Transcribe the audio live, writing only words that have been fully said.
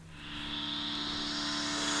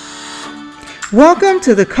Welcome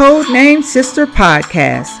to the Codename Sister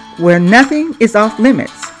Podcast, where nothing is off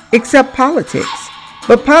limits except politics.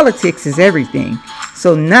 But politics is everything,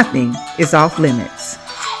 so nothing is off limits.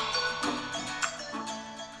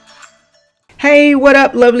 Hey, what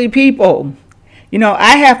up, lovely people? You know,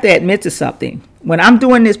 I have to admit to something. When I'm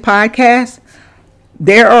doing this podcast,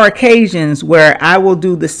 there are occasions where I will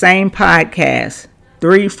do the same podcast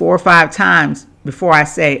 3, 4, 5 times before I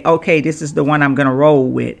say, okay, this is the one I'm going to roll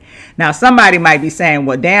with. Now, somebody might be saying,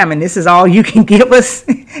 well, damn, and this is all you can give us?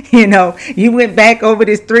 You know, you went back over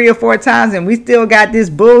this 3 or 4 times and we still got this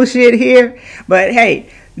bullshit here. But hey,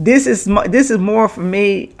 this is more for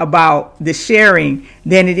me about the sharing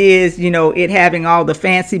than it is, you know, it having all the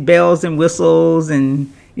fancy bells and whistles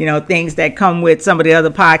and, you know, things that come with some of the other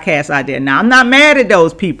podcasts out there. Now, I'm not mad at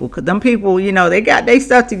those people because them people, you know, they got their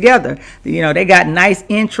stuff together. You know, they got nice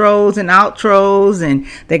intros and outros and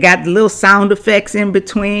they got the little sound effects in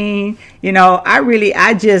between. You know, I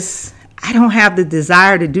don't have the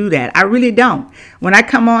desire to do that. I really don't. When I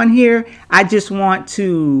come on here, I just want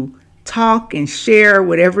to talk and share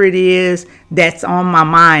whatever it is that's on my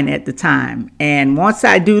mind at the time. And once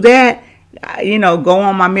I do that, you know, go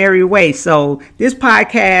on my merry way. So this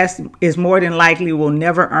podcast is more than likely will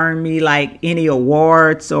never earn me like any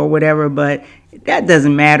awards or whatever, but that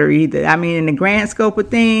doesn't matter either. I mean, in the grand scope of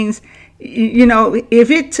things, you know, if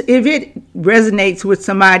it resonates with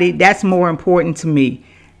somebody, that's more important to me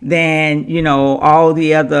than, you know, all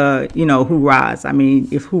the other, you know, hoorahs. I mean,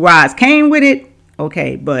 if hoorahs came with it,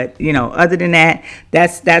 okay, but you know, other than that,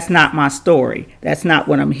 that's not my story. That's not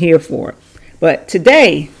what I'm here for. But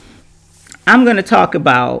today I'm going to talk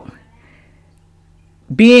about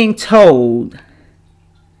being told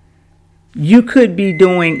you could be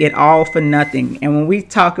doing it all for nothing. And when we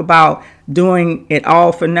talk about doing it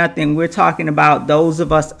all for nothing, we're talking about those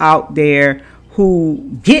of us out there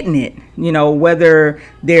who getting it, you know, whether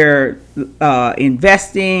they're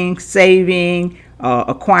investing, saving,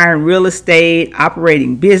 acquiring real estate,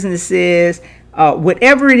 operating businesses,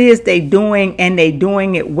 whatever it is they doing, and they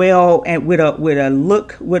doing it well and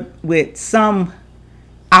with some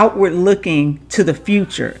outward looking to the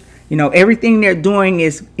future. You know, everything they're doing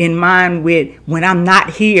is in mind with, when I'm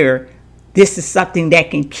not here, this is something that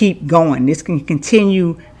can keep going. This can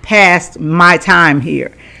continue past my time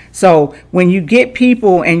here. So when you get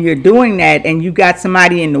people and you're doing that and you got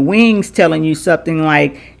somebody in the wings telling you something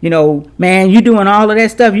like, you know, man, you doing all of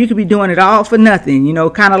that stuff, you could be doing it all for nothing, you know,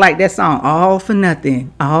 kind of like that song, all for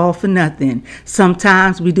nothing, all for nothing.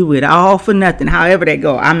 Sometimes we do it all for nothing, however that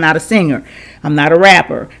go. I'm not a singer. I'm not a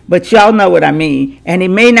rapper, but y'all know what I mean. And it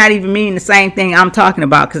may not even mean the same thing I'm talking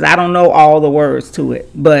about because I don't know all the words to it,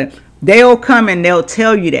 but they'll come and they'll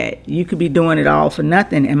tell you that you could be doing it all for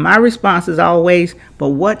nothing. And my response is always, but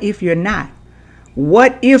what if you're not?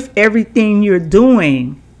 What if everything you're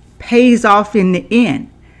doing pays off in the end?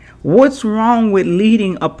 What's wrong with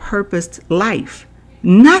leading a purposed life?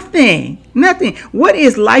 Nothing. What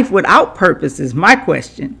is life without purpose is my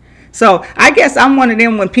question. So I guess I'm one of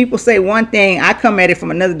them, when people say one thing, I come at it from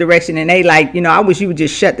another direction and they like, you know, I wish you would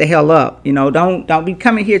just shut the hell up. You know, don't be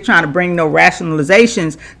coming here trying to bring no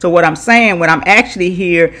rationalizations to what I'm saying, when I'm actually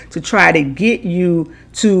here to try to get you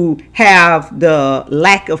to have the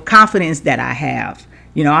lack of confidence that I have.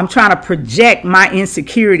 You know, I'm trying to project my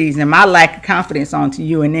insecurities and my lack of confidence onto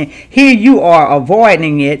you. And then here you are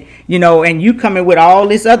avoiding it, you know, and you coming with all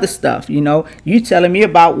this other stuff, you know, you telling me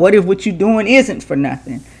about what if what you're doing isn't for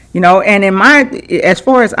nothing. You know, and as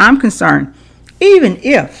far as I'm concerned, even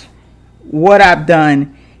if what I've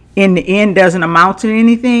done in the end doesn't amount to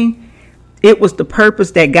anything, it was the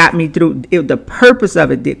purpose that got me through. The purpose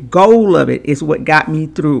of it, the goal of it is what got me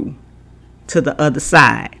through to the other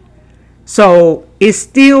side. So it's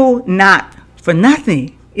still not for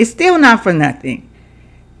nothing. It's still not for nothing,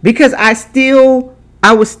 because I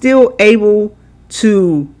was still able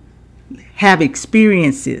to have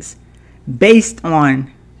experiences based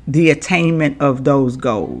on the attainment of those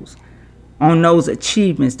goals, on those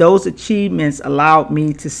achievements. Those achievements allowed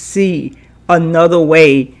me to see another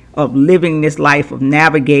way of living this life, of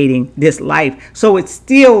navigating this life. So it's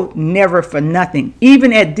still never for nothing.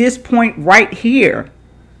 Even at this point right here,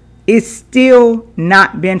 it's still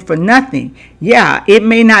not been for nothing. Yeah, it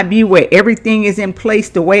may not be where everything is in place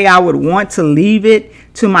the way I would want to leave it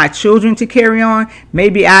to my children to carry on.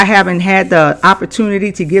 Maybe I haven't had the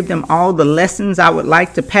opportunity to give them all the lessons I would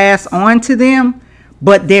like to pass on to them,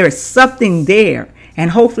 but there's something there.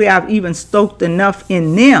 And hopefully I've even stoked enough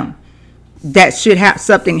in them that should have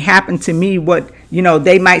something happen to me, what, you know,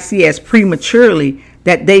 they might see as prematurely,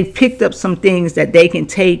 that they've picked up some things that they can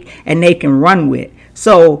take and they can run with.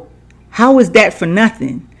 So how is that for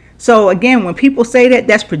nothing? So again, when people say that,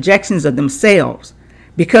 that's projections of themselves,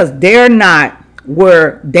 because they're not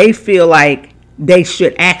where they feel like they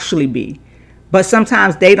should actually be. But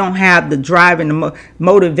sometimes they don't have the drive and the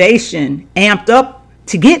motivation amped up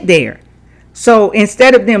to get there. So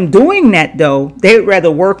instead of them doing that, though, they'd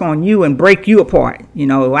rather work on you and break you apart.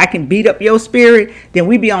 If I can beat up your spirit, then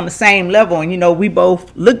we be on the same level. And, we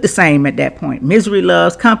both look the same at that point. Misery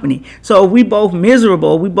loves company. So if we both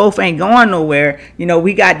miserable, we both ain't going nowhere.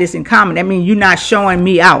 We got this in common. That means you're not showing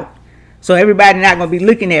me out. So everybody not going to be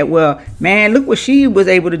looking at, well, man, look what she was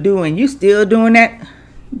able to do. And you still doing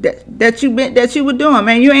that you were doing,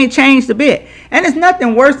 man. You ain't changed a bit. And it's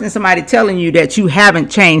nothing worse than somebody telling you that you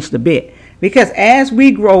haven't changed a bit. Because as we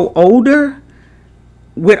grow older,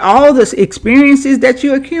 with all the experiences that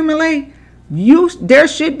you accumulate, there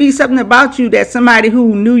should be something about you that somebody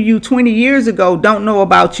who knew you 20 years ago don't know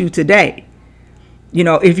about you today.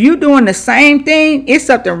 If you're doing the same thing, it's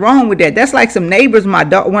something wrong with that. That's like some neighbors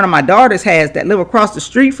one of my daughters has that live across the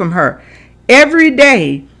street from her. Every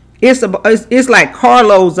day, it's like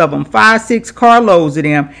carloads of them, 5-6 carloads of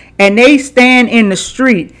them, and they stand in the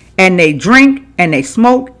street and they drink and they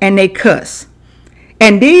smoke and they cuss.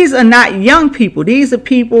 And these are not young people. These are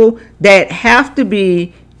people that have to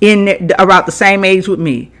be about the same age with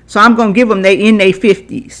me. So I'm going to give them they in their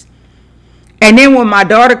 50s. And then when my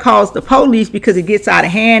daughter calls the police because it gets out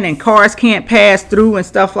of hand and cars can't pass through and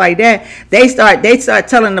stuff like that, they start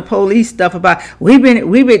telling the police stuff about we've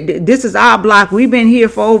been this is our block. We've been here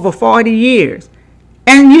for over 40 years.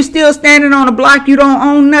 And you still standing on a block you don't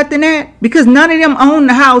own nothing at? Because none of them own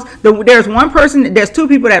the house. There's two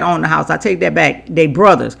people that own the house. I take that back. They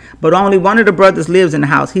brothers. But only one of the brothers lives in the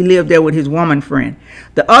house. He lived there with his woman friend.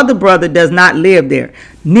 The other brother does not live there.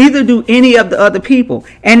 Neither do any of the other people.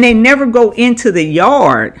 And they never go into the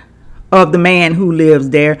yard of the man who lives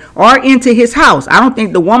there or into his house. I don't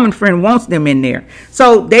think the woman friend wants them in there.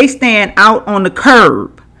 So they stand out on the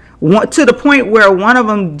curb. To the point where one of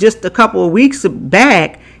them, just a couple of weeks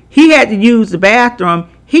back, he had to use the bathroom.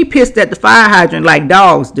 He pissed at the fire hydrant like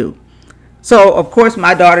dogs do. So, of course,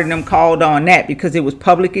 my daughter and them called on that because it was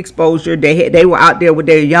public exposure. They were out there with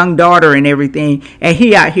their young daughter and everything, and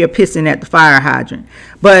he out here pissing at the fire hydrant.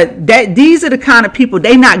 But these are the kind of people,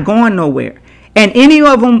 they not going nowhere. And any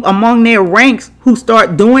of them among their ranks who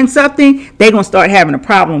start doing something, they're going to start having a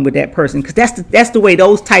problem with that person, because that's the way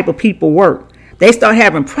those type of people work. They start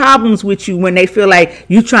having problems with you when they feel like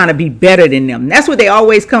you trying to be better than them. That's what they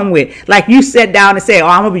always come with. Like you sat down and say, oh,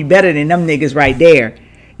 I'm going to be better than them niggas right there.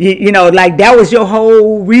 Like that was your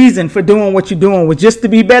whole reason for doing what you're doing, was just to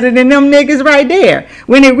be better than them niggas right there.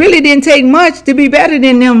 When it really didn't take much to be better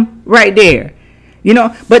than them right there.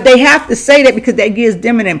 But they have to say that because that gives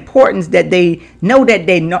them an importance that they know that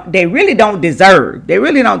they really don't deserve. They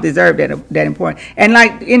really don't deserve that important. And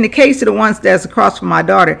like in the case of the ones that's across from my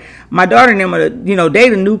daughter and them are, they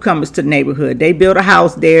the newcomers to the neighborhood. They built a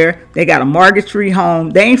house there. They got a mortgage-free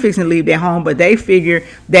home. They ain't fixing to leave their home, but they figure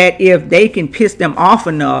that if they can piss them off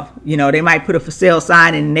enough, they might put a for sale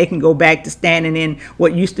sign and they can go back to standing in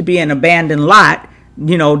what used to be an abandoned lot,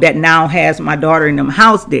 that now has my daughter in them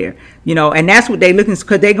house there, and that's what they looking,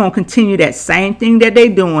 because they're going to continue that same thing that they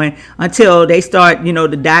doing until they start,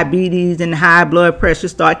 the diabetes and the high blood pressure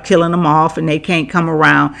start killing them off and they can't come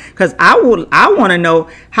around. Because I want to know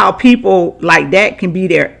how people like that can be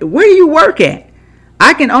there. Where do you work at?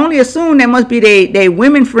 I can only assume that must be they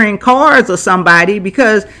women friend cars or somebody,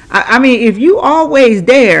 because I mean, if you always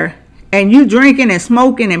there and you drinking and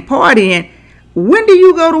smoking and partying, when do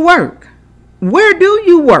you go to work? Where do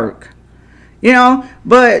you work?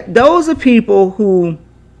 But those are people who,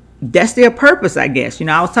 that's their purpose, I guess.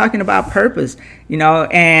 I was talking about purpose,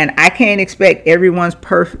 and I can't expect everyone's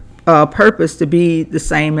purpose to be the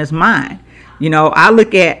same as mine.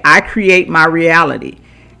 I create my reality.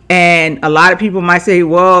 And a lot of people might say,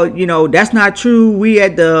 well, that's not true. We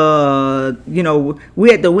at the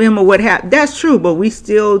whim of what happened. That's true, but we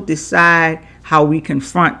still decide how we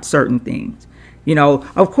confront certain things.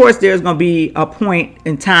 Of course, there's going to be a point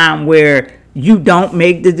in time where you don't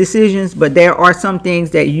make the decisions, but there are some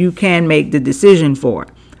things that you can make the decision for.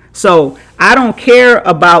 So I don't care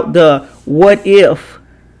about the what if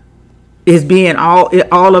is being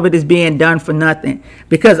all of it is being done for nothing,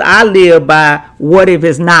 because I live by what if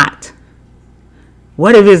it's not.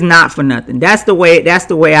 What if it's not for nothing? That's the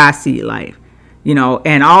way I see life.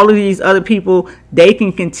 And all of these other people, they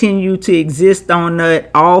can continue to exist on the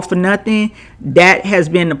all for nothing. That has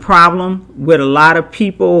been the problem with a lot of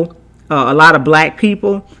people, a lot of black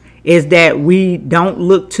people, is that we don't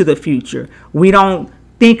look to the future. We don't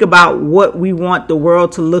think about what we want the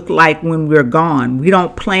world to look like when we're gone. We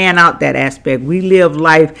don't plan out that aspect. We live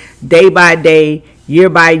life day by day, year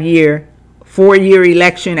by year, 4-year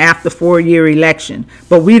election after 4-year election.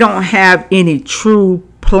 But we don't have any true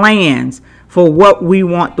plans for what we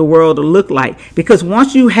want the world to look like. Because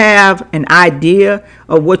once you have an idea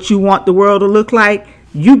of what you want the world to look like,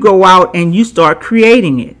 you go out and you start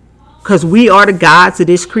creating it. Because we are the gods of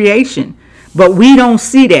this creation. But we don't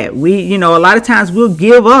see that. A lot of times we'll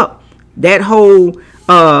give up that whole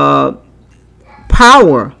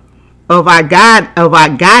power of our God, of our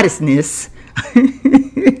goddessness,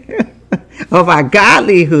 of our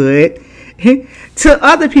godlyhood to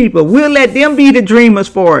other people. We'll let them be the dreamers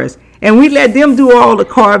for us. And we let them do all the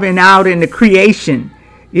carving out and the creation,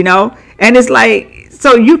 And it's like,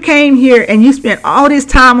 so you came here and you spent all this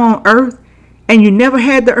time on earth and you never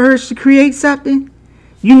had the urge to create something?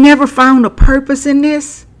 You never found a purpose in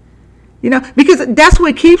this? Because that's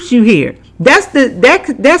what keeps you here. That's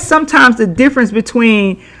sometimes the difference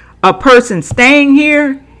between a person staying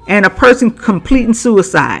here and a person completing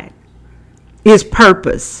suicide is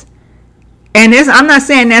purpose. And I'm not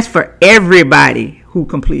saying that's for everybody who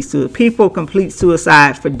completes suicide. People complete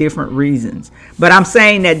suicide for different reasons. But I'm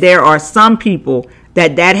saying that there are some people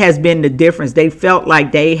that has been the difference. They felt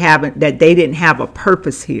like they didn't have a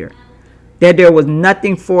purpose here, that there was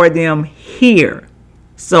nothing for them here.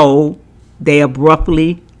 So they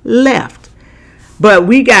abruptly left. But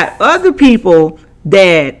we got other people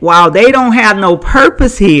that while they don't have no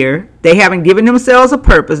purpose here, they haven't given themselves a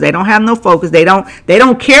purpose. They don't have no focus. They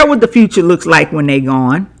don't care what the future looks like when they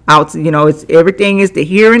gone out. It's everything is the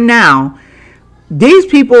here and now. These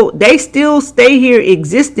people, they still stay here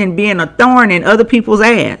existing, being a thorn in other people's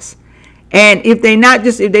ass. And if they're not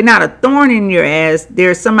a thorn in your ass,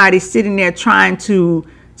 there's somebody sitting there trying to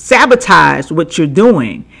sabotage what you're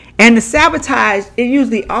doing. And the sabotage, it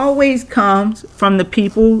usually always comes from the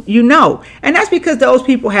people you know. And that's because those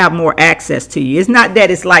people have more access to you. It's not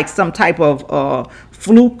that it's like some type of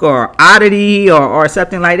fluke or oddity or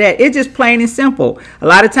something like that. It's just plain and simple. A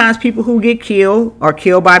lot of times people who get killed are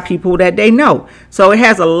killed by people that they know. So it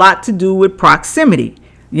has a lot to do with proximity.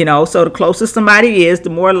 So the closer somebody is, the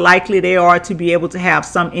more likely they are to be able to have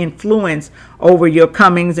some influence over your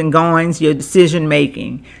comings and goings, your decision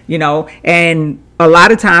making, and a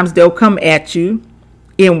lot of times they'll come at you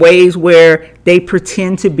in ways where they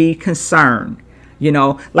pretend to be concerned.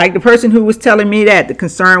 Like the person who was telling me that the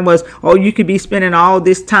concern was, oh, you could be spending all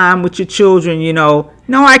this time with your children, No,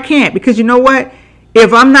 I can't, because you know what?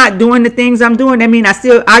 If I'm not doing the things I'm doing, that means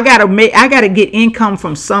I gotta get income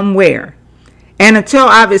from somewhere. And until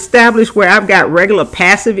I've established where I've got regular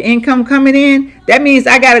passive income coming in, that means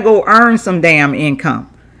I got to go earn some damn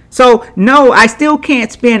income. So, no, I still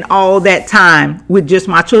can't spend all that time with just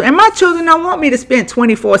my children. And my children don't want me to spend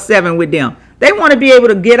 24/7 with them. They want to be able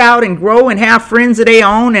to get out and grow and have friends of their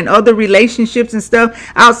own and other relationships and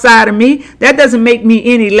stuff outside of me. That doesn't make me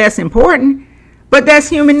any less important. But that's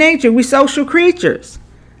human nature. We're social creatures.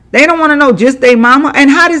 They don't want to know just their mama. And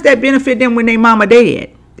how does that benefit them when their mama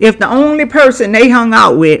dead? If the only person they hung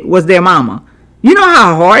out with was their mama. You know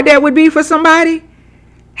how hard that would be for somebody?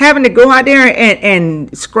 Having to go out there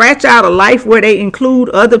and scratch out a life where they include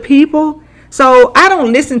other people. So I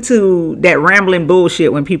don't listen to that rambling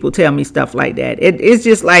bullshit when people tell me stuff like that. It's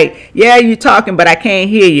just like, yeah, you're talking, but I can't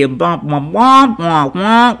hear you. Bump, bump, bump, bump,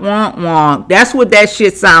 bump, bump, bump. That's what that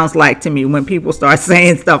shit sounds like to me when people start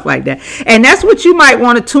saying stuff like that. And that's what you might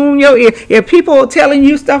want to tune your ear. If people are telling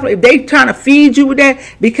you stuff, if they trying to feed you with that,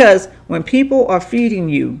 because when people are feeding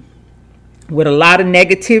you with a lot of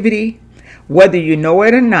negativity, whether you know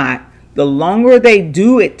it or not, the longer they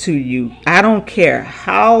do it to you, I don't care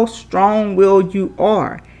how strong-willed you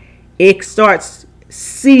are, it starts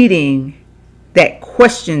seeding that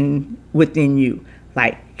question within you.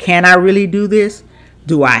 Like, can I really do this?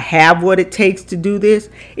 Do I have what it takes to do this?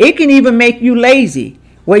 It can even make you lazy,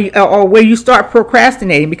 where you start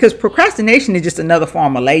procrastinating, because procrastination is just another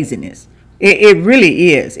form of laziness. It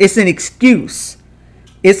really is. It's an excuse.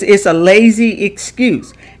 It's a lazy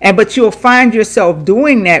excuse. But you'll find yourself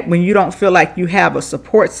doing that when you don't feel like you have a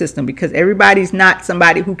support system, because everybody's not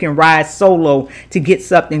somebody who can rise solo to get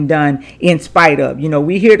something done in spite of.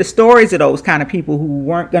 We hear the stories of those kind of people who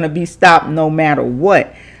weren't going to be stopped no matter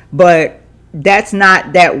what. But that's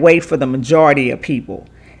not that way for the majority of people.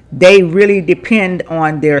 They really depend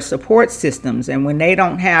on their support systems. And when they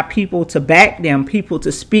don't have people to back them, people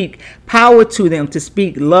to speak power to them, to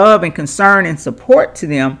speak love and concern and support to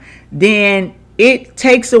them, then it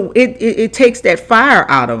takes that fire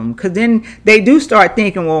out of them. Because then they do start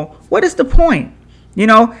thinking, well, what is the point?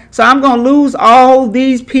 So I'm going to lose all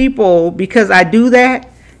these people because I do that.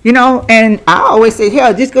 And I always say,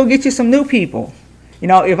 hell, just go get you some new people.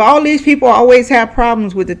 If all these people always have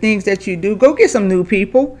problems with the things that you do, go get some new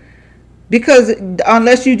people. Because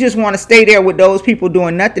unless you just want to stay there with those people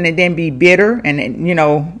doing nothing and then be bitter and,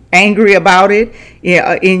 angry about it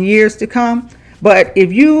in years to come. But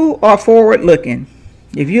if you are forward looking,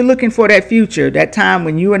 if you're looking for that future, that time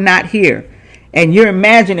when you are not here, and you're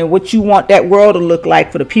imagining what you want that world to look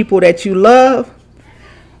like for the people that you love,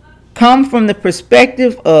 come from the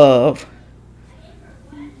perspective of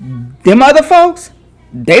them other folks.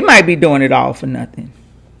 They might be doing it all for nothing.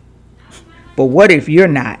 But what if you're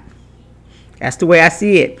not? That's the way I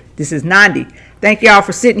see it. This is Nandi. Thank y'all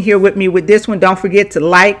for sitting here with me with this one. Don't forget to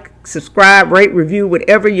like, subscribe, rate, review,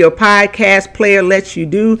 whatever your podcast player lets you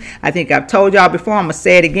do. I think I've told y'all before. I'm going to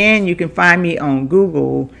say it again. You can find me on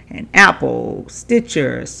Google and Apple,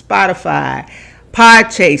 Stitcher, Spotify,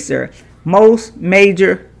 Podchaser, most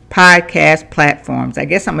major podcast platforms. I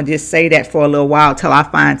guess I'm going to just say that for a little while till I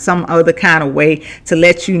find some other kind of way to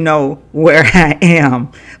let you know where I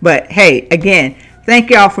am. But hey, again,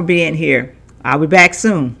 thank y'all for being here. I'll be back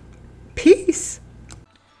soon. Peace.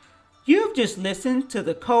 You've just listened to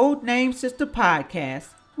the Code Name Sister podcast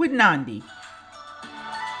with Nandi.